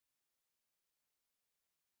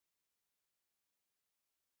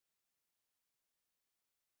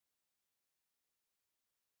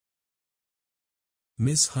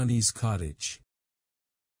Miss Honey's cottage.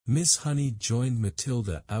 Miss Honey joined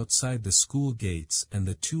Matilda outside the school gates, and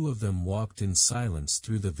the two of them walked in silence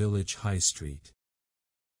through the village high street.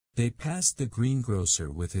 They passed the greengrocer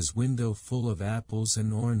with his window full of apples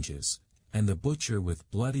and oranges, and the butcher with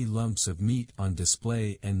bloody lumps of meat on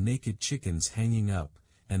display and naked chickens hanging up,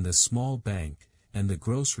 and the small bank, and the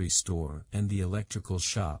grocery store and the electrical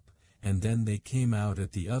shop, and then they came out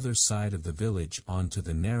at the other side of the village onto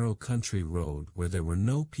the narrow country road where there were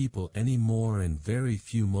no people any more and very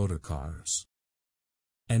few motor cars.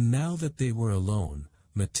 And now that they were alone,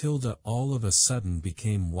 Matilda all of a sudden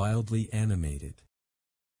became wildly animated.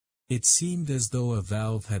 It seemed as though a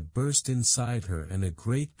valve had burst inside her and a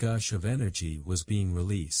great gush of energy was being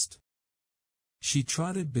released. She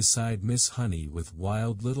trotted beside Miss Honey with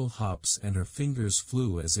wild little hops, and her fingers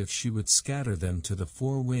flew as if she would scatter them to the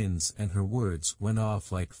four winds, and her words went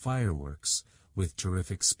off like fireworks, with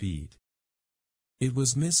terrific speed. It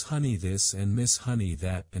was Miss Honey this and Miss Honey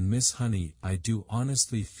that, and Miss Honey, I do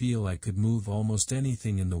honestly feel I could move almost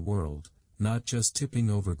anything in the world, not just tipping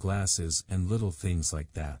over glasses and little things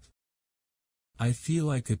like that. I feel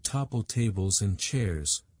I could topple tables and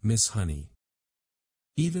chairs, Miss Honey.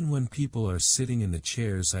 Even when people are sitting in the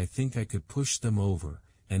chairs, I think I could push them over,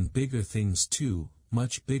 and bigger things too,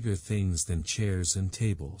 much bigger things than chairs and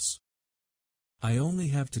tables. I only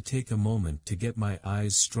have to take a moment to get my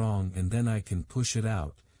eyes strong, and then I can push it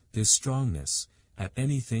out, this strongness, at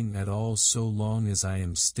anything at all, so long as I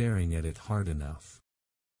am staring at it hard enough.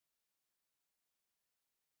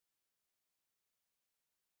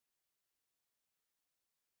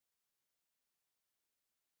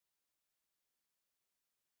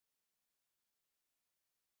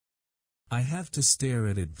 I have to stare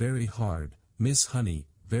at it very hard, Miss Honey,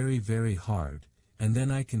 very very hard, and then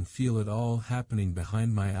I can feel it all happening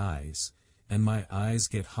behind my eyes, and my eyes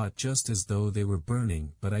get hot just as though they were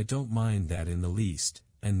burning, but I don't mind that in the least,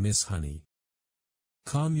 and Miss Honey.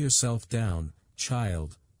 Calm yourself down,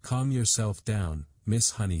 child, calm yourself down,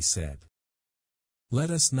 Miss Honey said. Let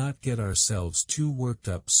us not get ourselves too worked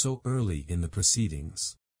up so early in the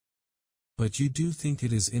proceedings. But you do think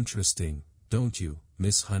it is interesting, don't you,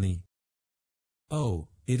 Miss Honey? Oh,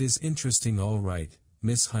 it is interesting all right,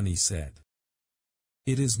 Miss Honey said.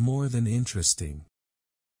 It is more than interesting.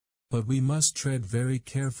 But we must tread very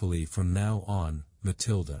carefully from now on,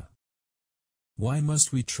 Matilda. Why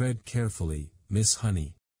must we tread carefully, Miss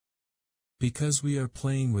Honey? Because we are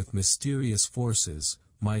playing with mysterious forces,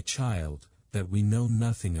 my child, that we know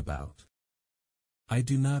nothing about. I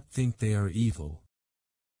do not think they are evil.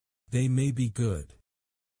 They may be good.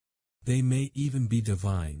 They may even be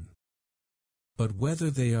divine. But whether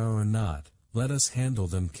they are or not, let us handle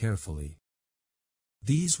them carefully.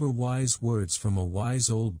 These were wise words from a wise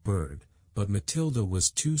old bird, but Matilda was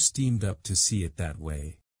too steamed up to see it that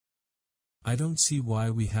way. I don't see why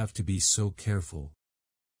we have to be so careful,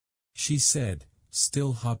 she said,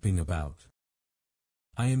 still hopping about.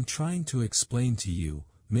 I am trying to explain to you,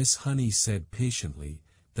 Miss Honey said patiently,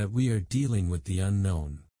 that we are dealing with the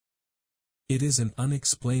unknown. It is an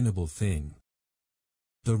unexplainable thing.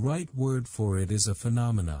 The right word for it is a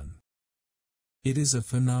phenomenon. It is a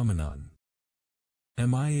phenomenon.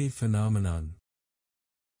 Am I a phenomenon?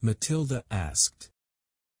 Matilda asked.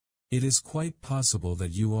 It is quite possible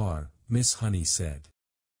that you are, Miss Honey said.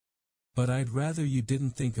 But I'd rather you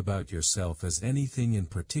didn't think about yourself as anything in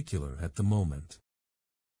particular at the moment.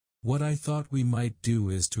 What I thought we might do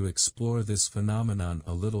is to explore this phenomenon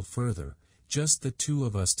a little further, just the two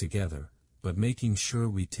of us together, but making sure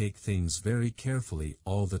we take things very carefully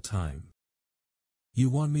all the time. You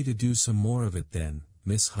want me to do some more of it then,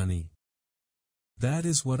 Miss Honey? That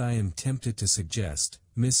is what I am tempted to suggest,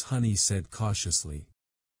 Miss Honey said cautiously.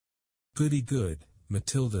 Goody good,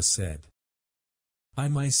 Matilda said. I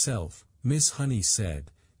myself, Miss Honey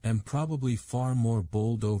said, am probably far more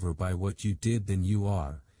bowled over by what you did than you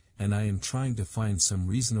are, and I am trying to find some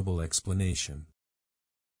reasonable explanation.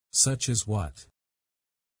 Such as what?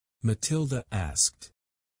 Matilda asked.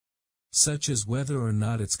 Such as whether or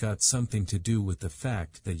not it's got something to do with the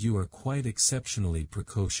fact that you are quite exceptionally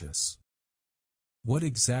precocious. What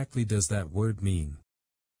exactly does that word mean?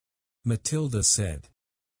 Matilda said.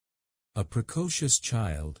 A precocious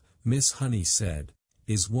child, Miss Honey said,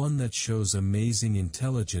 is one that shows amazing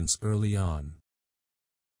intelligence early on.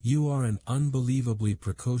 You are an unbelievably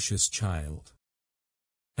precocious child.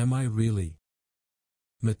 Am I really?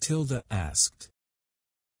 Matilda asked.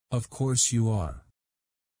 Of course you are.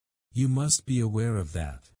 You must be aware of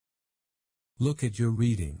that. Look at your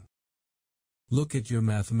reading. Look at your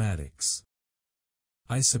mathematics.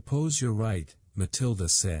 I suppose you're right, Matilda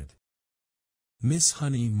said. Miss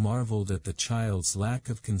Honey marveled at the child's lack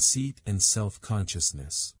of conceit and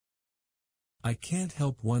self-consciousness. "I can't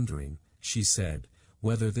help wondering," she said,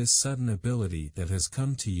 "whether this sudden ability that has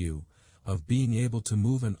come to you, of being able to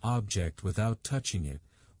move an object without touching it,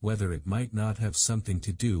 whether it might not have something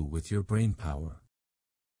to do with your brainpower."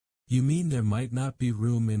 "You mean there might not be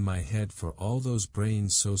room in my head for all those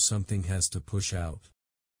brains, so something has to push out?"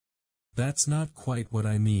 "That's not quite what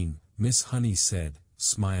I mean," Miss Honey said,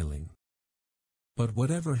 smiling. "But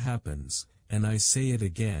whatever happens, and I say it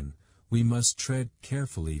again, we must tread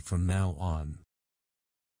carefully from now on.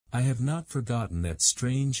 I have not forgotten that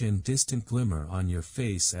strange and distant glimmer on your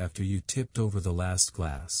face after you tipped over the last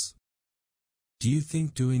glass. Do you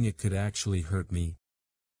think doing it could actually hurt me?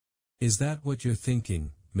 Is that what you're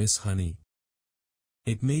thinking, Miss Honey?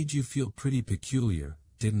 It made you feel pretty peculiar,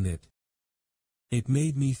 didn't it?" "It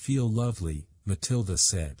made me feel lovely," Matilda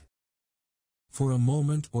said. "For a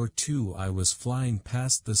moment or two I was flying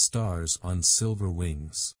past the stars on silver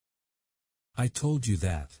wings. I told you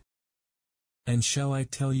that. And shall I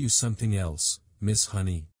tell you something else, Miss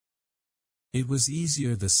Honey? It was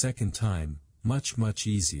easier the second time, much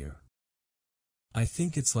easier. I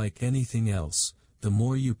think it's like anything else, the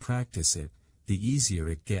more you practice it, the easier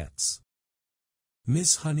it gets."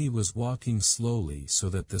 Miss Honey was walking slowly so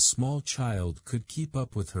that the small child could keep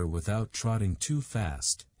up with her without trotting too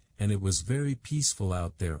fast, and it was very peaceful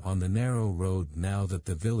out there on the narrow road now that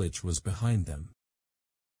the village was behind them.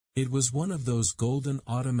 It was one of those golden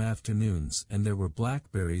autumn afternoons, and there were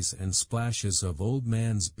blackberries and splashes of Old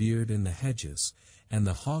Man's beard in the hedges, and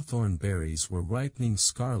the hawthorn berries were ripening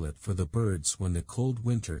scarlet for the birds when the cold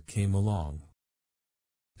winter came along.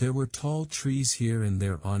 There were tall trees here and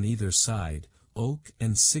there on either side, oak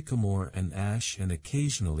and sycamore and ash, and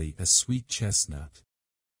occasionally a sweet chestnut.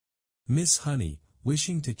 Miss Honey,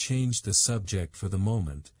 wishing to change the subject for the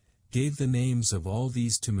moment, gave the names of all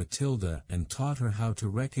these to Matilda and taught her how to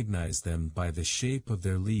recognize them by the shape of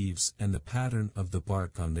their leaves and the pattern of the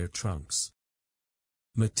bark on their trunks.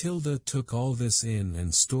 Matilda took all this in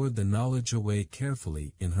and stored the knowledge away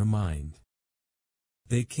carefully in her mind.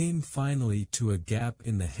 They came finally to a gap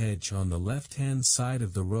in the hedge on the left-hand side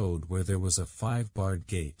of the road where there was a 5-barred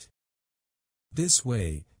gate. "This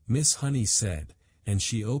way," Miss Honey said, and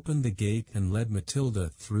she opened the gate and led Matilda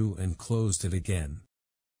through and closed it again.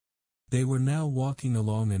 They were now walking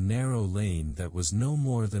along a narrow lane that was no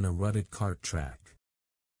more than a rutted cart track.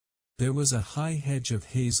 There was a high hedge of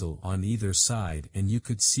hazel on either side, and you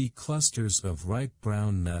could see clusters of ripe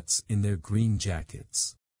brown nuts in their green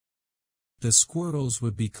jackets. The squirrels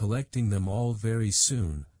would be collecting them all very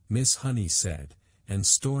soon, Miss Honey said, and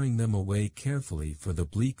storing them away carefully for the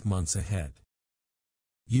bleak months ahead.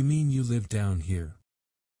 "You mean you live down here?"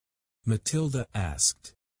 Matilda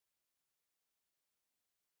asked.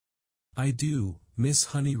 "I do," Miss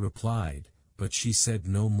Honey replied, but she said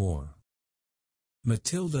no more.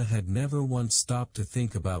 Matilda had never once stopped to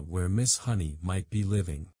think about where Miss Honey might be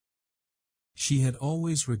living. She had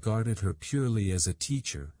always regarded her purely as a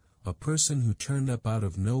teacher, a person who turned up out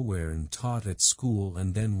of nowhere and taught at school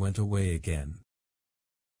and then went away again.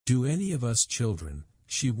 Do any of us children,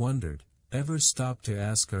 she wondered, ever stop to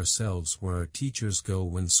ask ourselves where our teachers go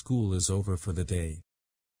when school is over for the day?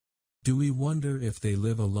 Do we wonder if they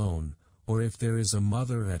live alone, or if there is a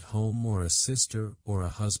mother at home or a sister or a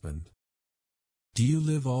husband? "Do you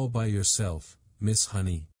live all by yourself, Miss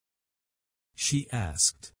Honey?" she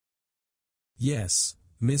asked. "Yes,"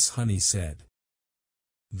 Miss Honey said.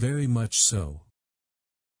 "Very much so."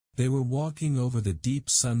 They were walking over the deep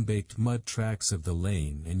sun-baked mud tracks of the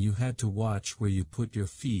lane, and you had to watch where you put your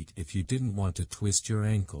feet if you didn't want to twist your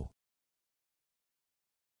ankle.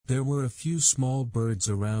 There were a few small birds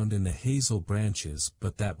around in the hazel branches,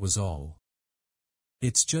 but that was all.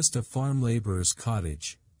 "It's just a farm laborer's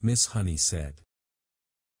cottage," Miss Honey said.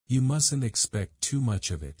 "You mustn't expect too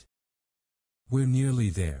much of it. We're nearly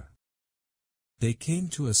there." They came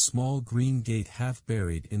to a small green gate half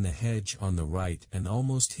buried in the hedge on the right and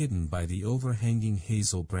almost hidden by the overhanging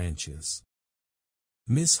hazel branches.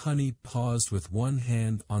 Miss Honey paused with one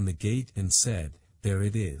hand on the gate and said, "There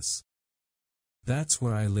it is. That's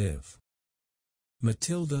where I live."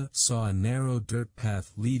 Matilda saw a narrow dirt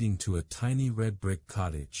path leading to a tiny red brick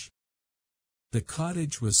cottage. The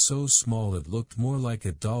cottage was so small it looked more like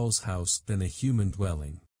a doll's house than a human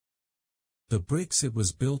dwelling. The bricks it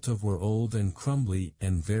was built of were old and crumbly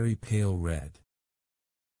and very pale red.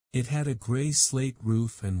 It had a gray slate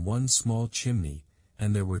roof and one small chimney,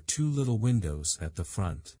 and there were 2 little windows at the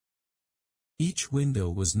front. Each window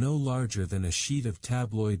was no larger than a sheet of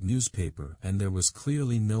tabloid newspaper, and there was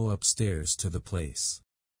clearly no upstairs to the place.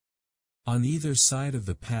 On either side of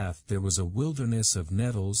the path there was a wilderness of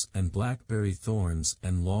nettles and blackberry thorns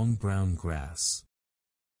and long brown grass.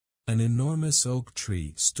 An enormous oak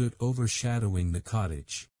tree stood overshadowing the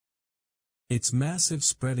cottage. Its massive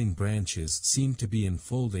spreading branches seemed to be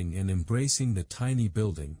enfolding and embracing the tiny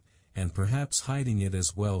building, and perhaps hiding it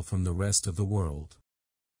as well from the rest of the world.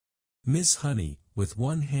 Miss Honey, with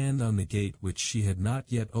one hand on the gate which she had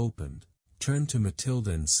not yet opened, turned to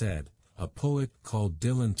Matilda and said, "A poet called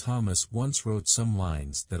Dylan Thomas once wrote some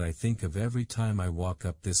lines that I think of every time I walk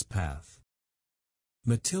up this path."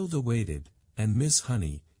 Matilda waited, and Miss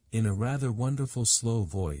Honey, in a rather wonderful slow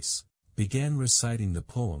voice, began reciting the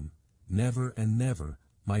poem, "Never and never,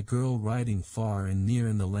 my girl riding far and near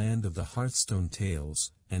in the land of the Hearthstone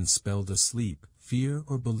tales, and spelled asleep, fear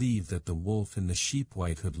or believe that the wolf in the sheep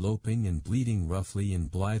whitehood loping and bleating roughly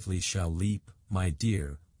and blithely shall leap, my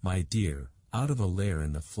dear, out of a lair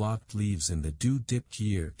in the flocked leaves in the dew-dipped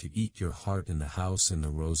year to eat your heart in the house in the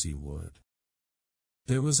rosy wood."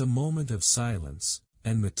 There was a moment of silence,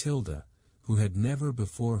 and Matilda, who had never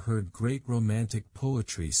before heard great romantic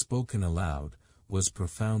poetry spoken aloud, was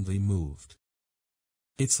profoundly moved.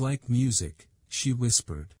 "It's like music," she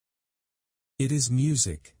whispered. "It is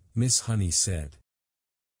music," Miss Honey said.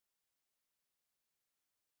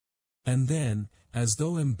 And then, as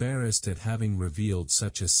though embarrassed at having revealed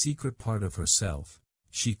such a secret part of herself,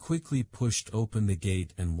 she quickly pushed open the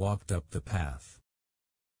gate and walked up the path.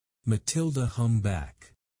 Matilda hung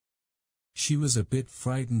back. She was a bit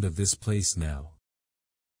frightened of this place now.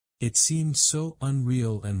 It seemed so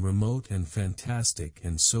unreal and remote and fantastic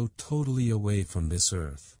and so totally away from this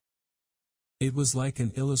earth. It was like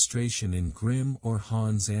an illustration in Grimm or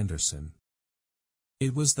Hans Andersen.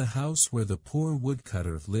 It was the house where the poor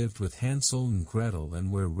woodcutter lived with Hansel and Gretel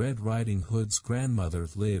and where Red Riding Hood's grandmother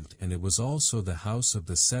lived, and it was also the house of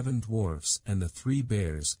the 7 dwarfs and the 3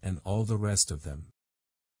 bears and all the rest of them.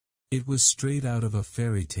 It was straight out of a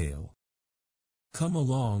fairy tale. "Come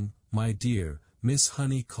along, my dear," Miss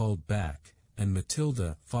Honey called back, and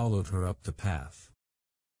Matilda followed her up the path.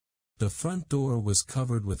 The front door was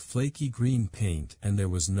covered with flaky green paint and there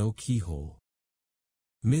was no keyhole.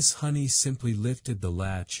 Miss Honey simply lifted the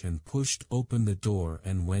latch and pushed open the door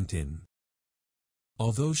and went in.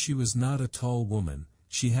 Although she was not a tall woman,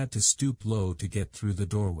 she had to stoop low to get through the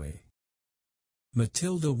doorway.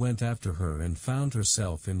 Matilda went after her and found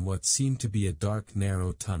herself in what seemed to be a dark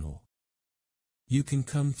narrow tunnel. "You can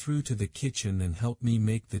come through to the kitchen and help me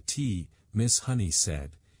make the tea," Miss Honey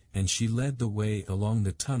said, and she led the way along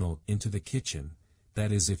the tunnel into the kitchen,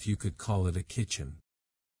 that is if you could call it a kitchen.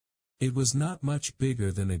 It was not much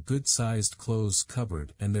bigger than a good-sized clothes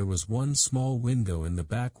cupboard, and there was one small window in the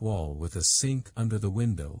back wall with a sink under the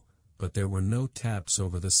window, but there were no taps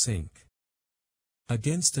over the sink.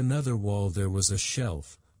 Against another wall there was a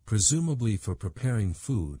shelf, presumably for preparing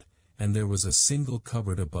food, and there was a single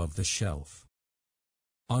cupboard above the shelf.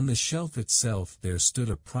 On the shelf itself there stood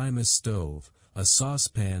a Primus stove, a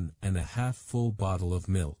saucepan and a half-full bottle of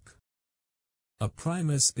milk. A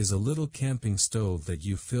Primus is a little camping stove that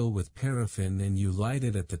you fill with paraffin and you light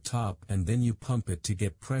it at the top and then you pump it to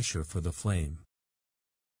get pressure for the flame.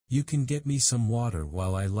 "You can get me some water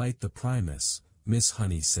while I light the Primus," Miss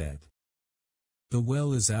Honey said. "The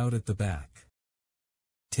well is out at the back.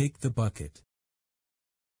 Take the bucket."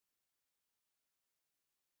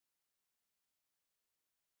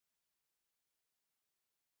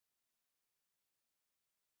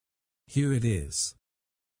 "Here it is.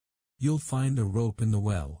 You'll find a rope in the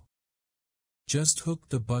well. Just hook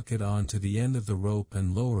the bucket on to the end of the rope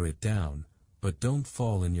and lower it down, but don't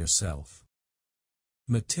fall in yourself."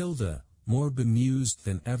 Matilda, more bemused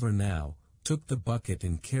than ever now, took the bucket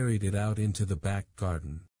and carried it out into the back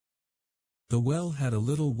garden. The well had a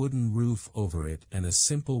little wooden roof over it and a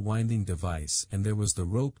simple winding device, and there was the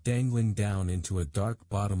rope dangling down into a dark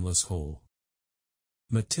bottomless hole.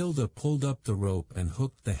 Matilda pulled up the rope and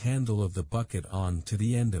hooked the handle of the bucket on to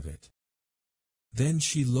the end of it. Then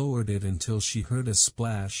she lowered it until she heard a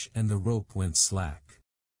splash and the rope went slack.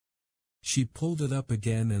 She pulled it up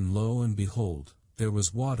again and lo and behold, there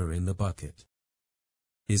was water in the bucket.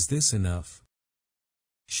 "Is this enough?"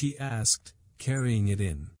 she asked, carrying it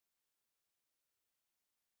in.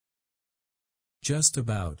 "Just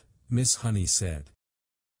about," Miss Honey said.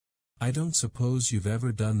 "I don't suppose you've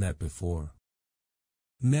ever done that before."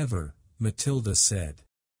 "Never," Matilda said.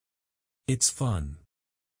 "It's fun."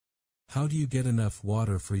 "How do you get enough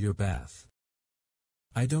water for your bath?"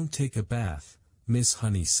 "I don't take a bath," Miss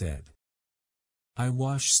Honey said. "I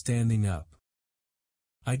wash standing up.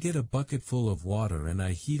 I get a bucket full of water and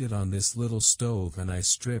I heat it on this little stove and I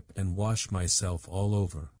strip and wash myself all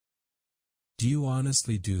over." "Do you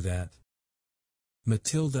honestly do that?"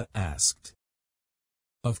 Matilda asked.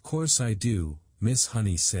 Of course I do, Miss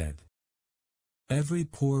Honey said. Every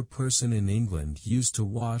poor person in England used to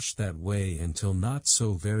wash that way until not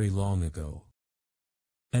so very long ago.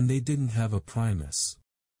 And they didn't have a primus.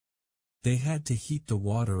 They had to heat the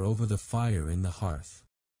water over the fire in the hearth.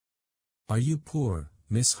 Are you poor,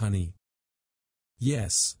 Miss Honey?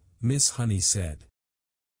 Yes, Miss Honey said.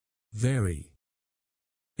 Very.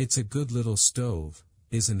 It's a good little stove,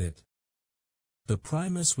 isn't it? The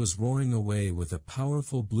primus was roaring away with a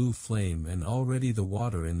powerful blue flame, and already the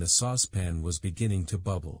water in the saucepan was beginning to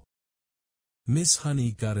bubble. Miss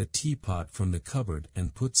Honey got a teapot from the cupboard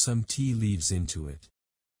and put some tea leaves into it.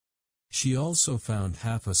 She also found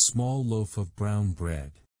half a small loaf of brown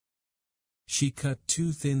bread. She cut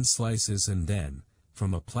 2 thin slices and then,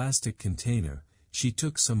 from a plastic container, she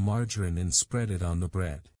took some margarine and spread it on the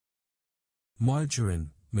bread. Margarine,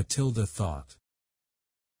 Matilda thought.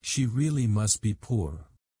 She really must be poor.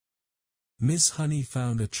 Miss Honey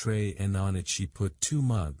found a tray, and on it she put 2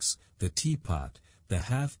 mugs, the teapot, the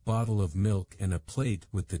half bottle of milk, and a plate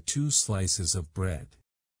with the 2 slices of bread.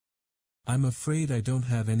 I'm afraid I don't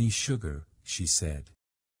have any sugar, she said.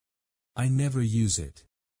 I never use it.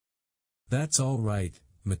 That's all right,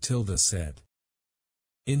 Matilda said.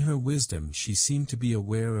 In her wisdom she seemed to be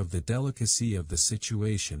aware of the delicacy of the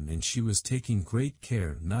situation, and she was taking great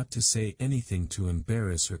care not to say anything to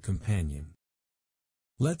embarrass her companion.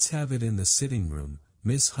 Let's have it in the sitting room,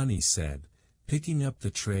 Miss Honey said, picking up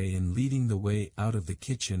the tray and leading the way out of the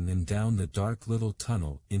kitchen and down the dark little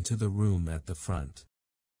tunnel into the room at the front.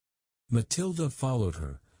 Matilda followed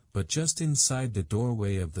her, but just inside the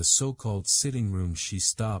doorway of the so-called sitting room she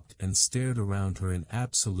stopped and stared around her in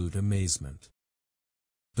absolute amazement.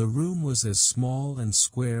 The room was as small and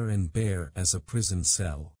square and bare as a prison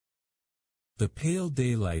cell. The pale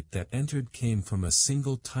daylight that entered came from a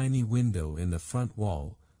single tiny window in the front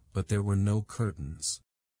wall, but there were no curtains.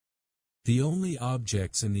 The only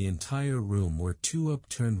objects in the entire room were 2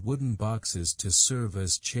 upturned wooden boxes to serve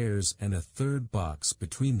as chairs and a 3rd box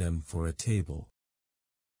between them for a table.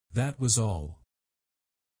 That was all.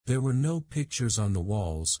 There were no pictures on the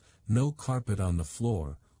walls, no carpet on the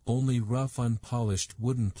floor, only rough unpolished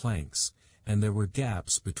wooden planks, and there were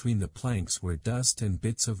gaps between the planks where dust and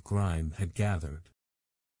bits of grime had gathered.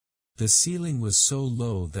 The ceiling was so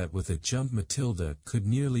low that with a jump Matilda could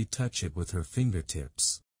nearly touch it with her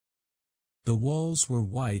fingertips. The walls were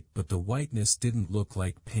white, but the whiteness didn't look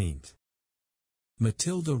like paint.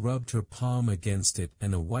 Matilda rubbed her palm against it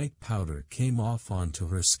and a white powder came off onto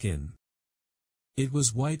her skin. It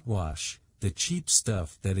was whitewash, the cheap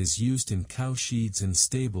stuff that is used in cowsheds and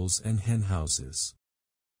stables and henhouses.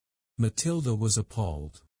 Matilda was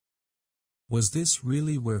appalled. Was this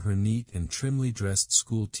really where her neat and trimly dressed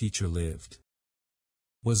school teacher lived?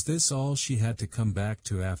 Was this all she had to come back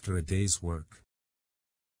to after a day's work?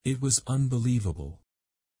 It was unbelievable.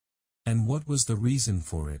 And what was the reason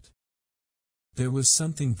for it? There was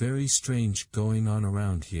something very strange going on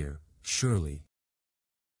around here, surely.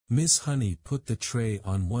 Miss Honey put the tray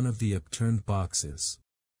on one of the upturned boxes.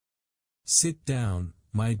 Sit down,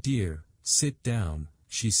 my dear, sit down,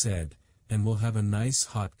 she said, and we'll have a nice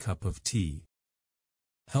hot cup of tea.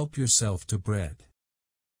 Help yourself to bread.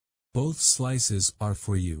 Both slices are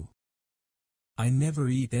for you. I never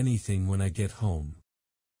eat anything when I get home.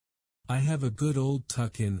 I have a good old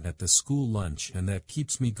tuck-in at the school lunch, and that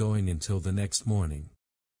keeps me going until the next morning.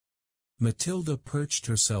 Matilda perched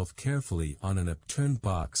herself carefully on an upturned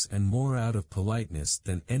box, and more out of politeness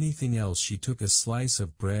than anything else she took a slice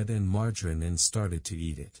of bread and margarine and started to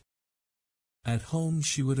eat it. At home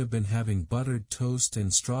she would have been having buttered toast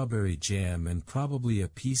and strawberry jam and probably a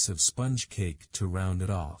piece of sponge cake to round it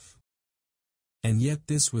off. And yet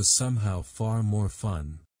this was somehow far more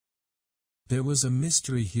fun. There was a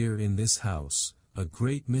mystery here in this house, a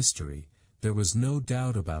great mystery, there was no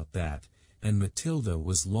doubt about that, and Matilda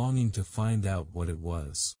was longing to find out what it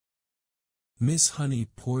was. Miss Honey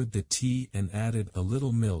poured the tea and added a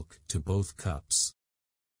little milk to both cups.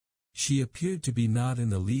 She appeared to be not in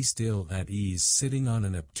the least ill at ease, sitting on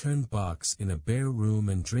an upturned box in a bare room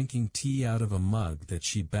and drinking tea out of a mug that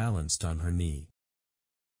she balanced on her knee.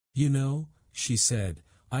 You know, she said,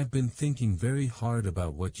 I've been thinking very hard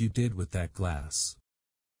about what you did with that glass.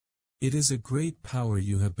 It is a great power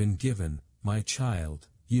you have been given, my child,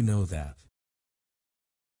 you know that.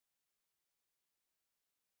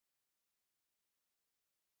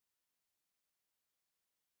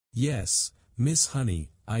 Yes, Miss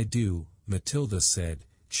Honey, I do, Matilda said,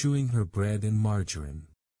 chewing her bread and margarine.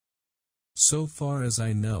 So far as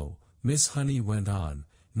I know, Miss Honey went on,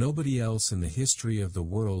 nobody else in the history of the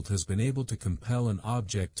world has been able to compel an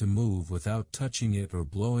object to move without touching it or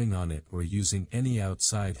blowing on it or using any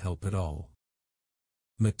outside help at all.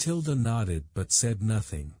 Matilda nodded but said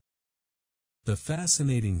nothing. The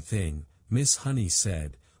fascinating thing, Miss Honey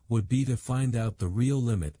said, would be to find out the real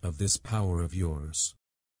limit of this power of yours.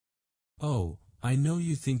 Oh, I know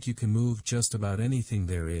you think you can move just about anything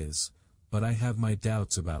there is, but I have my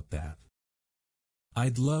doubts about that.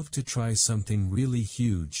 I'd love to try something really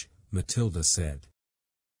huge, Matilda said.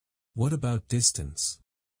 What about distance?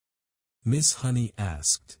 Miss Honey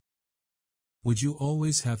asked. Would you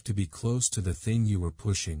always have to be close to the thing you were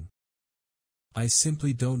pushing? I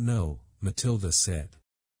simply don't know, Matilda said.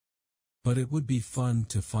 But it would be fun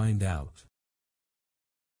to find out.